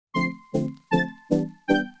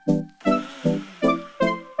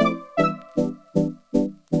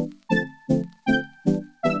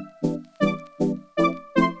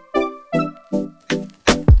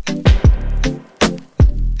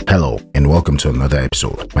to another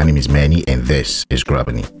episode. My name is Manny and this is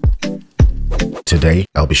Grubanny. Today,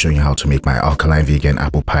 I'll be showing you how to make my alkaline vegan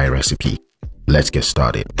apple pie recipe. Let's get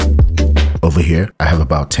started. Over here, I have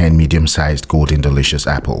about 10 medium-sized golden delicious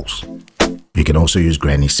apples. You can also use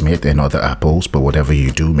Granny Smith and other apples, but whatever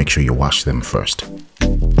you do, make sure you wash them first.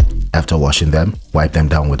 After washing them, wipe them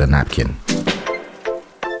down with a napkin.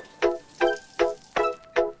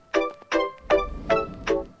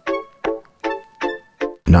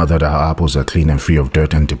 Now that our apples are clean and free of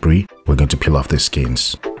dirt and debris, we're going to peel off the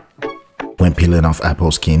skins. When peeling off apple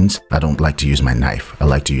skins, I don't like to use my knife. I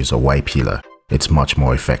like to use a white peeler. It's much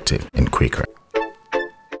more effective and quicker.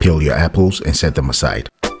 Peel your apples and set them aside.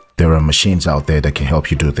 There are machines out there that can help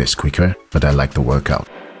you do this quicker, but I like the workout.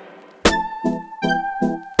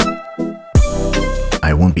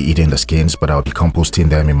 I won't be eating the skins, but I'll be composting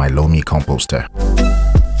them in my Lomi composter.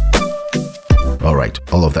 Alright,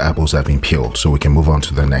 all of the apples have been peeled, so we can move on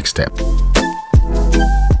to the next step.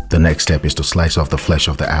 The next step is to slice off the flesh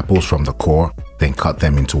of the apples from the core, then cut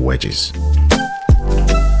them into wedges.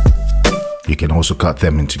 You can also cut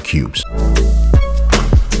them into cubes.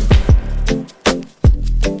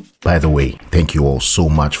 By the way, thank you all so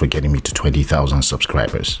much for getting me to 20,000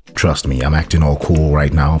 subscribers. Trust me, I'm acting all cool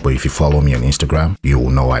right now, but if you follow me on Instagram, you will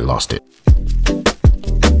know I lost it.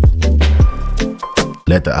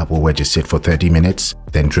 Let the apple wedges sit for 30 minutes,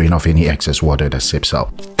 then drain off any excess water that seeps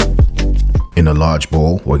out. In a large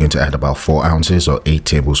bowl, we're going to add about 4 ounces or 8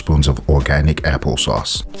 tablespoons of organic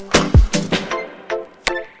applesauce.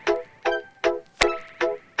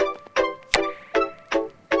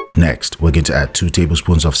 Next, we're going to add 2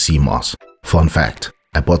 tablespoons of sea moss. Fun fact,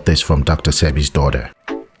 I bought this from Dr Sebi's daughter.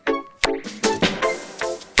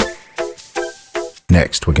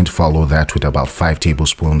 Next, we're going to follow that with about 5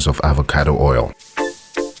 tablespoons of avocado oil.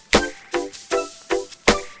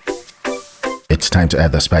 It's time to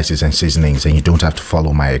add the spices and seasonings, and you don't have to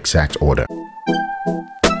follow my exact order.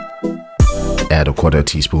 Add a 1/4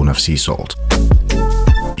 teaspoon of sea salt.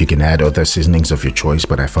 You can add other seasonings of your choice,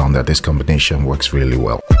 but I found that this combination works really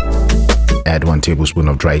well. Add 1 tablespoon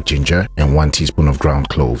of dried ginger and 1 teaspoon of ground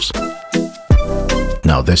cloves.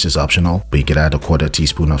 Now this is optional, but you can add a 1/4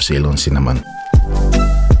 teaspoon of Ceylon cinnamon.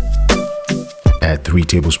 Add 3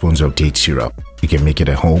 tablespoons of date syrup. You can make it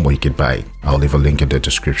at home or you can buy it. I'll leave a link in the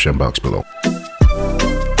description box below.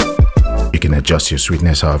 You can adjust your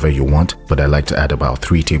sweetness however you want, but I like to add about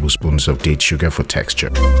 3 tablespoons of date sugar for texture.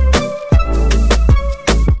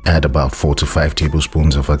 Add about 4 to 5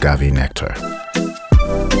 tablespoons of agave nectar.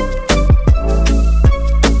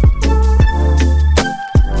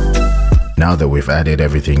 Now that we've added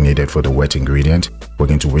everything needed for the wet ingredient, we're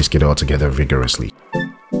going to whisk it all together vigorously.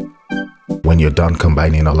 When you're done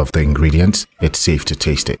combining all of the ingredients, it's safe to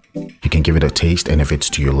taste it. You can give it a taste, and if it's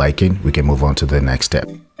to your liking, we can move on to the next step.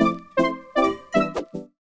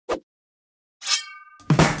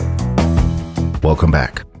 Welcome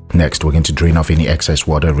back. Next, we're going to drain off any excess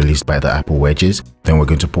water released by the apple wedges. Then we're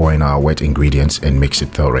going to pour in our wet ingredients and mix it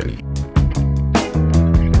thoroughly.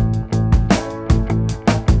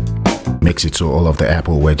 Mix it so all of the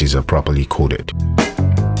apple wedges are properly coated.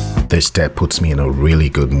 This step puts me in a really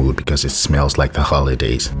good mood because it smells like the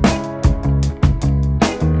holidays.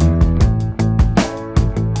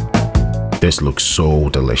 This looks so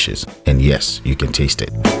delicious, and yes, you can taste it.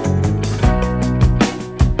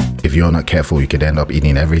 If you're not careful, you could end up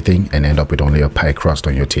eating everything and end up with only a pie crust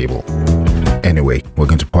on your table. Anyway, we're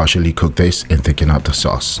going to partially cook this and thicken up the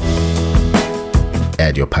sauce.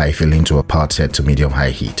 Add your pie filling to a pot set to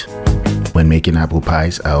medium-high heat. When making apple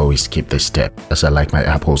pies, I always skip this step as I like my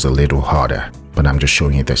apples a little harder, but I'm just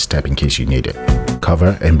showing you this step in case you need it.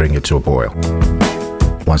 Cover and bring it to a boil.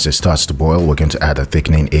 Once it starts to boil, we're going to add a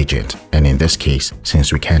thickening agent, and in this case,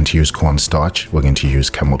 since we can't use cornstarch, we're going to use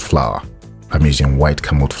Kamut flour. I'm using white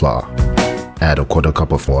Kamut flour. Add a 1/4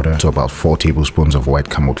 cup of water to about 4 tablespoons of white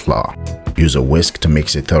Kamut flour. Use a whisk to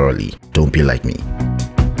mix it thoroughly. Don't be like me.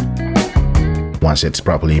 Once it's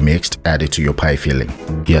properly mixed, add it to your pie filling.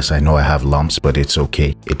 Yes, I know I have lumps, but it's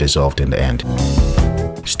okay. It dissolved in the end.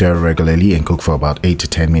 Stir regularly and cook for about 8 to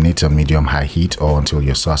 10 minutes on medium-high heat or until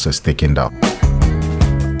your sauce is thickened up.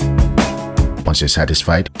 Once you're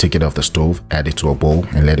satisfied, take it off the stove, add it to a bowl,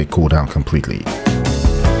 and let it cool down completely.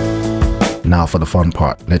 Now for the fun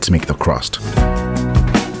part, let's make the crust.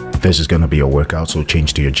 This is gonna be a workout, so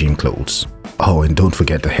change to your gym clothes. Oh, and don't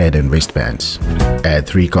forget the head and wristbands. Add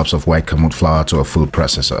 3 cups of white Kamut flour to a food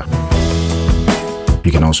processor.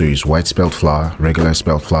 You can also use white spelt flour, regular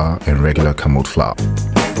spelt flour, and regular Kamut flour.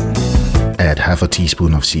 Add half a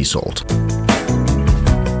teaspoon of sea salt.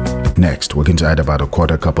 Next, we're going to add about a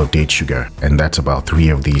 1/4 cup of date sugar, and that's about 3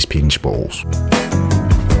 of these pinch bowls.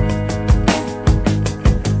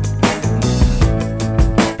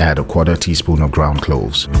 Add a 1/4 teaspoon of ground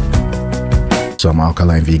cloves. Some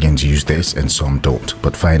alkaline vegans use this and some don't,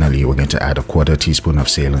 but finally we're going to add a 1/4 teaspoon of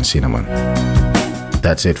Ceylon cinnamon.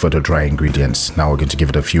 That's it for the dry ingredients. Now we're going to give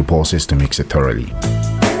it a few pulses to mix it thoroughly.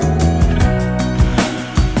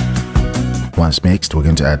 Once mixed, we're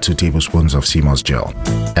going to add 2 tablespoons of sea moss gel.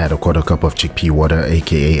 Add a 1/4 cup of chickpea water,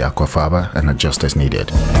 aka aquafaba, and adjust as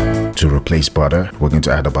needed. To replace butter, we're going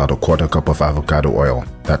to add about a 1/4 cup of avocado oil.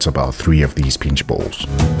 That's about 3 of these pinch bowls.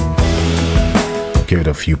 Give it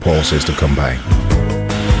a few pulses to combine.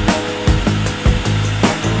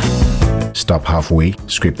 Stop halfway,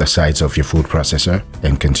 scrape the sides of your food processor,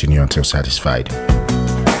 and continue until satisfied.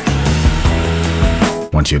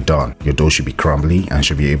 Once you're done, your dough should be crumbly and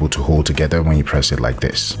should be able to hold together when you press it like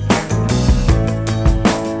this.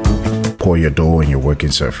 Pour your dough on your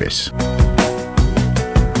working surface.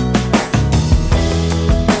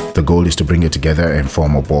 The goal is to bring it together and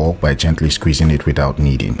form a ball by gently squeezing it without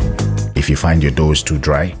kneading. If you find your dough is too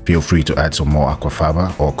dry, feel free to add some more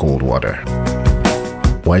aquafaba or cold water.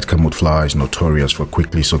 White kamut flour is notorious for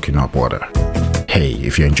quickly soaking up water. Hey,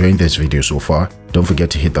 if you're enjoying this video so far, don't forget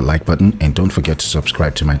to hit the like button and don't forget to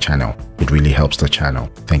subscribe to my channel. It really helps the channel.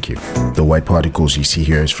 Thank you. The white particles you see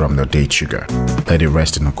here is from the date sugar. Let it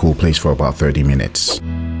rest in a cool place for about 30 minutes.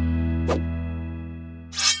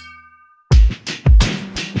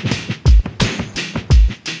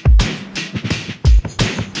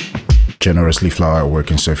 Generously flour a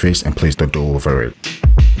working surface and place the dough over it.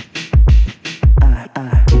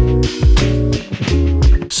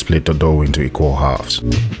 Split the dough into equal halves.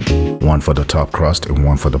 One for the top crust and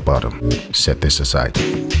one for the bottom. Set this aside.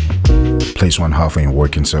 Place one half on your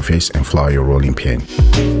working surface and flour your rolling pin.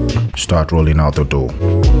 Start rolling out the dough.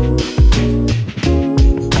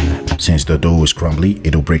 Since the dough is crumbly,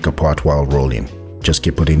 it'll break apart while rolling. Just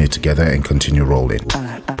keep putting it together and continue rolling.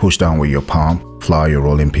 Push down with your palm, flour your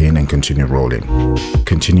rolling pin and continue rolling.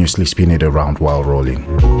 Continuously spin it around while rolling.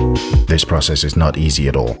 This process is not easy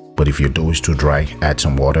at all, but if your dough is too dry, add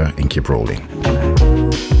some water and keep rolling.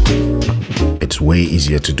 It's way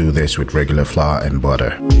easier to do this with regular flour and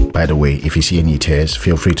butter. By the way, if you see any tears,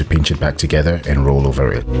 feel free to pinch it back together and roll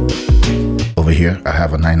over it. Over here, I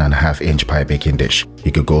have a 9.5-inch pie baking dish.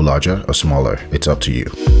 You could go larger or smaller, it's up to you.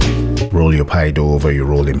 Roll your pie dough over your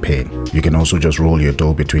rolling pin. You can also just roll your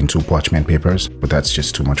dough between 2 parchment papers, but that's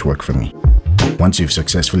just too much work for me. Once you've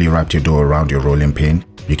successfully wrapped your dough around your rolling pin,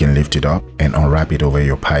 you can lift it up and unwrap it over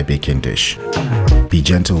your pie baking dish. Be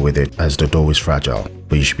gentle with it as the dough is fragile,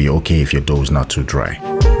 but you should be okay if your dough is not too dry.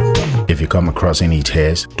 If you come across any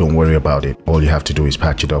tears, don't worry about it. All you have to do is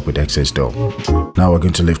patch it up with excess dough. Now we're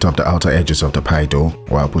going to lift up the outer edges of the pie dough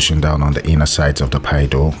while pushing down on the inner sides of the pie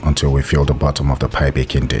dough until we fill the bottom of the pie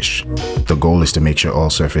baking dish. The goal is to make sure all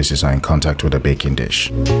surfaces are in contact with the baking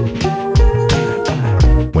dish.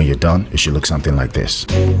 When you're done, it should look something like this.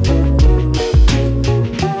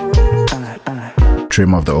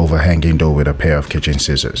 Trim off the overhanging dough with a pair of kitchen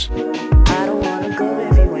scissors.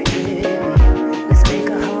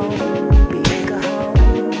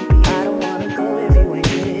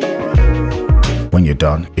 When you're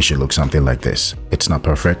done, it should look something like this. It's not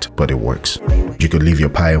perfect, but it works. You could leave your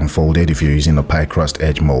pie unfolded if you're using a pie crust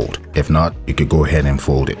edge mold. If not, you could go ahead and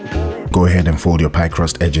fold it. Go ahead and fold your pie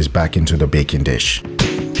crust edges back into the baking dish.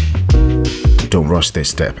 Don't rush this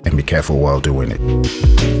step and be careful while doing it.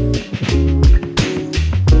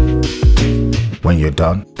 When you're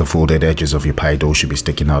done, the folded edges of your pie dough should be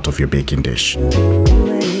sticking out of your baking dish.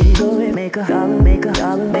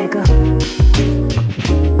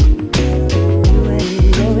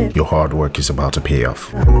 Your hard work is about to pay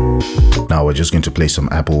off. Now we're just going to place some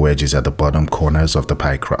apple wedges at the bottom corners of the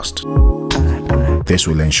pie crust. This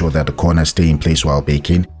will ensure that the corners stay in place while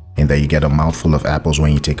baking and that you get a mouthful of apples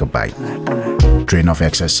when you take a bite. Drain off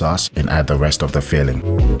excess sauce and add the rest of the filling.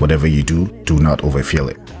 Whatever you do, do not overfill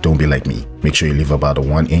it. Don't be like me. Make sure you leave about a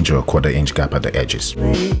 1-inch or a 1/4-inch gap at the edges.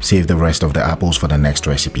 Save the rest of the apples for the next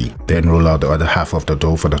recipe. Then roll out the other half of the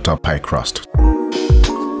dough for the top pie crust.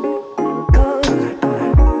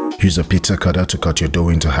 Use a pizza cutter to cut your dough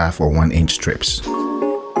into half or 1-inch strips.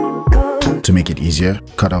 To make it easier,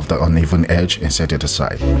 cut off the uneven edge and set it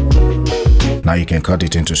aside. Now you can cut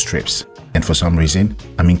it into strips. And for some reason,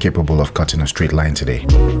 I'm incapable of cutting a straight line today.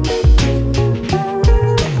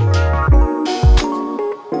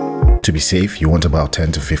 To be safe, you want about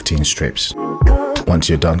 10 to 15 strips. Once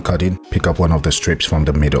you're done cutting, pick up one of the strips from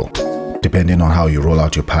the middle. Depending on how you roll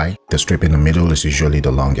out your pie, the strip in the middle is usually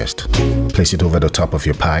the longest. Place it over the top of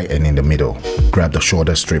your pie and in the middle. Grab the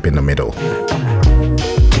shortest strip in the middle.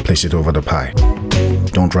 Place it over the pie.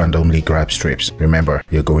 Don't randomly grab strips. Remember,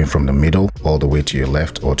 you're going from the middle all the way to your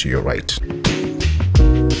left or to your right.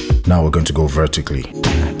 Now we're going to go vertically.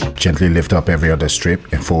 Gently lift up every other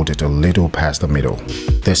strip and fold it a little past the middle.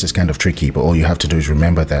 This is kind of tricky, but all you have to do is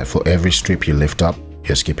remember that for every strip you lift up,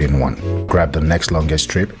 you're skipping one. Grab the next longest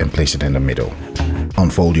strip and place it in the middle.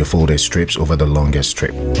 Unfold your folded strips over the longest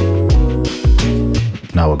strip.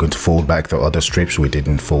 Now we're going to fold back the other strips we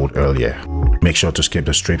didn't fold earlier. Make sure to skip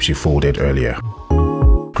the strips you folded earlier.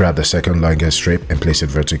 Grab the second longest strip and place it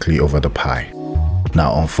vertically over the pie.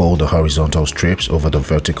 Now unfold the horizontal strips over the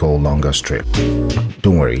vertical longer strip.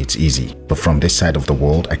 Don't worry, it's easy, but from this side of the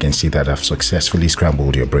world I can see that I've successfully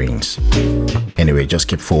scrambled your brains. Anyway, just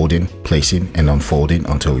keep folding, placing and unfolding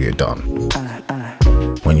until you're done.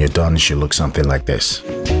 When you're done, it should look something like this.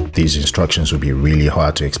 These instructions will be really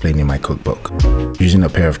hard to explain in my cookbook. Using a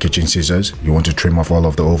pair of kitchen scissors, you want to trim off all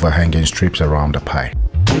of the overhanging strips around the pie.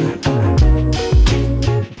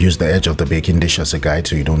 Use the edge of the baking dish as a guide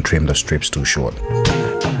so you don't trim the strips too short.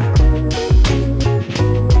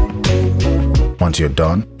 Once you're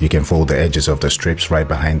done, you can fold the edges of the strips right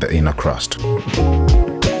behind the inner crust.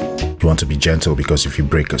 You want to be gentle because if you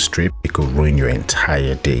break a strip, it could ruin your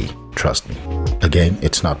entire day. Trust me. Again,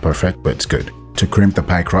 it's not perfect, but it's good. To crimp the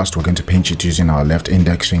pie crust, we're going to pinch it using our left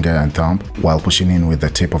index finger and thumb while pushing in with the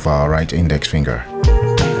tip of our right index finger.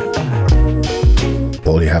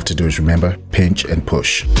 All you have to do is remember, pinch and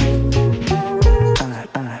push.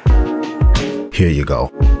 Here you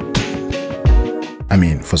go. I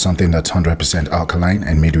mean, for something that's 100% alkaline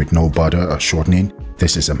and made with no butter or shortening,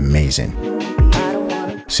 this is amazing.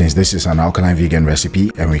 Since this is an alkaline vegan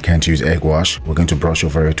recipe and we can't use egg wash, we're going to brush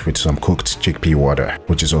over it with some cooked chickpea water,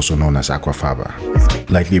 which is also known as aquafaba.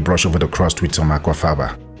 Lightly brush over the crust with some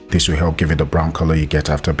aquafaba. This will help give it the brown color you get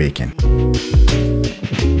after baking.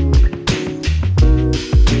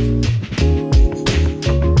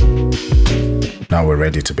 Now we're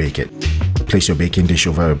ready to bake it. Place your baking dish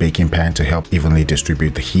over a baking pan to help evenly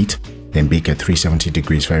distribute the heat, then bake at 370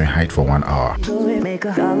 degrees Fahrenheit for 1 hour.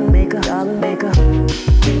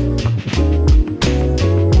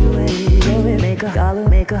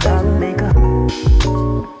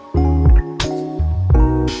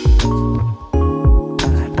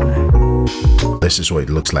 This is what it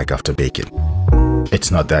looks like after baking.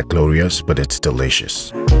 It's not that glorious, but it's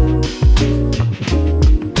delicious.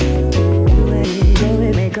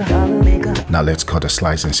 Now let's cut a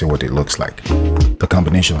slice and see what it looks like. The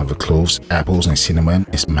combination of the cloves, apples and cinnamon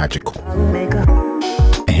is magical.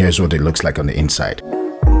 And here's what it looks like on the inside.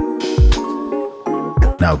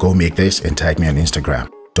 Now go make this and tag me on Instagram.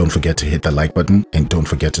 Don't forget to hit the like button and don't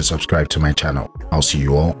forget to subscribe to my channel. I'll see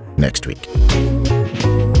you all next week.